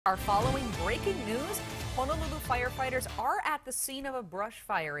Our following breaking news, Honolulu firefighters are at the scene of a brush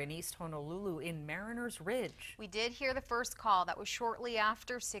fire in East Honolulu in Mariners Ridge. We did hear the first call. That was shortly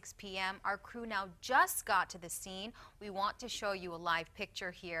after 6 p.m. Our crew now just got to the scene. We want to show you a live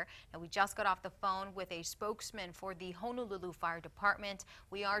picture here. Now, we just got off the phone with a spokesman for the Honolulu Fire Department.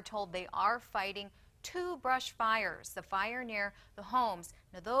 We are told they are fighting two brush fires. The fire near the homes,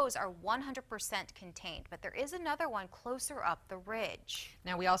 now those are 100% contained, but there is another one closer up the ridge.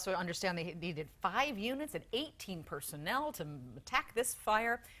 Now, we also understand they needed 5 units and 18 personnel to attack this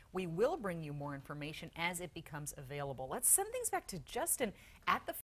fire. We will bring you more information as it becomes available. Let's send things back to Justin at the